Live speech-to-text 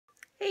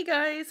Hey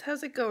guys,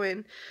 how's it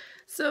going?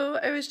 So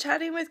I was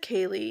chatting with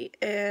Kaylee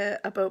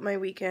about my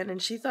weekend,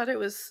 and she thought it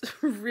was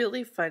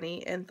really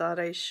funny and thought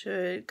I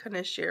should kind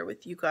of share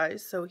with you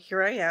guys. So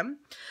here I am.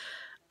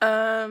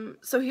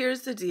 So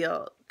here's the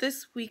deal.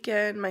 This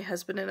weekend, my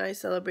husband and I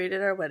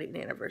celebrated our wedding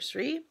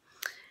anniversary.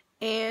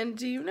 And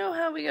do you know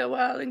how we go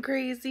wild and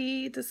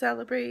crazy to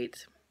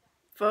celebrate?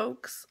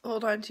 Folks,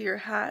 hold on to your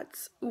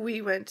hats.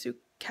 We went to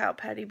Cow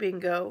Patty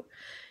Bingo.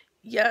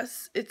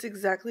 Yes, it's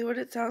exactly what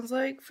it sounds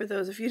like. For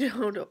those of you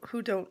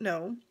who don't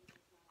know,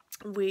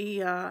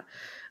 we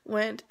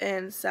went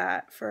and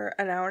sat for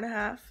an hour and a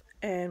half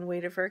and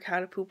waited for a cow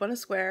to poop on a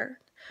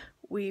square.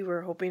 We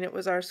were hoping it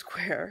was our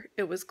square.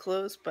 It was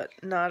close, but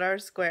not our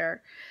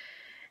square.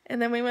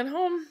 And then we went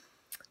home.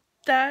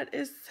 That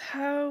is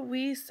how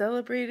we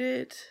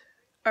celebrated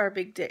our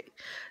big day.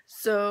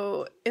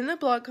 So in the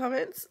blog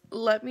comments,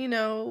 let me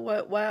know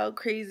what wild,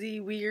 crazy,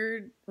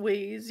 weird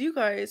ways you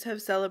guys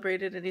have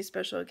celebrated any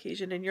special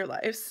occasion in your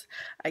lives.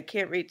 I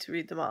can't wait to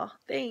read them all.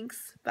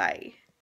 Thanks. Bye.